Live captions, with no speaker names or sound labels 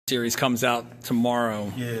series comes out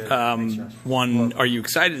tomorrow. Yeah. Are you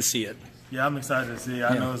excited to see it? Yeah, I'm excited to see it.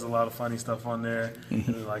 I know there's a lot of funny stuff on there.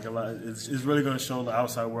 Like it's really going to show the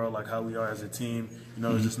outside world like how we are as a team. You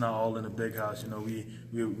know, it's just not all in a big house. You know,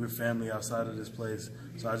 we're family outside of this place.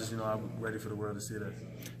 So I just, I'm ready for the world to see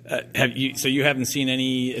that. So you haven't seen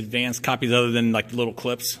any advanced copies other than like little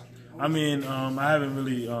clips? I mean, I haven't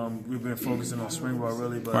really. We've been focusing on spring ball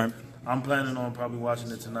really, but I'm planning on probably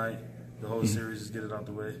watching it tonight. The whole series, just get it out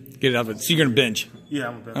the way. Get it out of it. So you're going to binge? Yeah,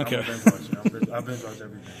 I'm a binge. Okay. I'm a binge watcher. I binge watch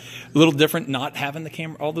everything. A little different not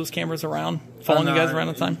having all those cameras around, following you guys around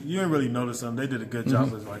the time? You didn't really notice them. They did a good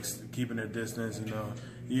job of like keeping their distance,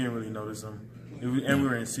 You didn't really notice them. And we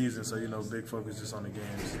were in season, so, big focus just on the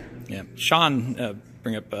games. Yeah. Sean,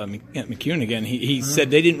 bring up McCune again. He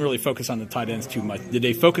said they didn't really focus on the tight ends too much. Did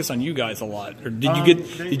they focus on you guys a lot? Or did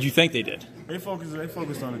you think they did? They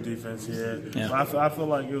focused on the defense, yeah. But I feel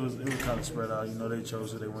like it was kind of spread out. They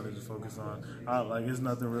chose who they wanted to focus on. It's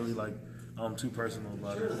nothing really too personal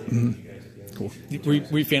about it. Cool. Were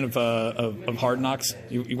you a fan of Hard Knocks?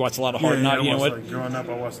 You watched a lot of Hard Knocks. Growing up,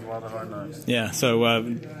 I watched a lot of Hard Knocks. Yeah. So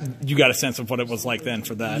you got a sense of what it was like then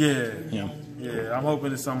for that. Yeah. I'm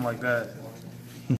hoping it's something like that.